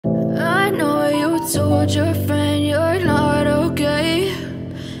told your friend you're not okay?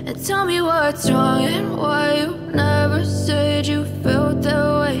 And tell me what's wrong and why you never said you felt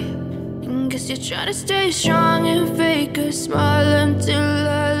that way. And guess you're trying to stay strong and fake a smile until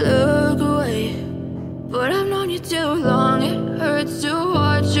I look away. But I've known you too long, it hurts to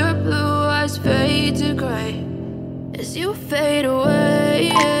watch your blue eyes fade to gray as you fade away,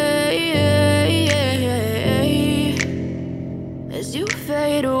 as you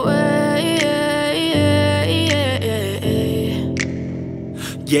fade away.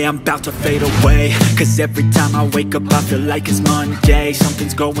 Yeah, I'm about to fade away, cause every time I wake up I feel like it's Monday.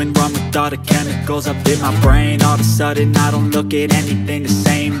 Something's going wrong with all the chemicals up in my brain. All of a sudden I don't look at anything the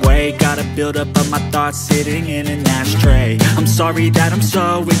same way. Gotta build up of my thoughts sitting in an ashtray. I'm sorry that I'm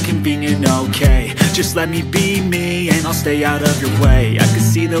so inconvenient, okay? Just let me be me and I'll stay out of your way. I can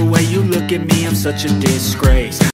see the way you look at me, I'm such a disgrace.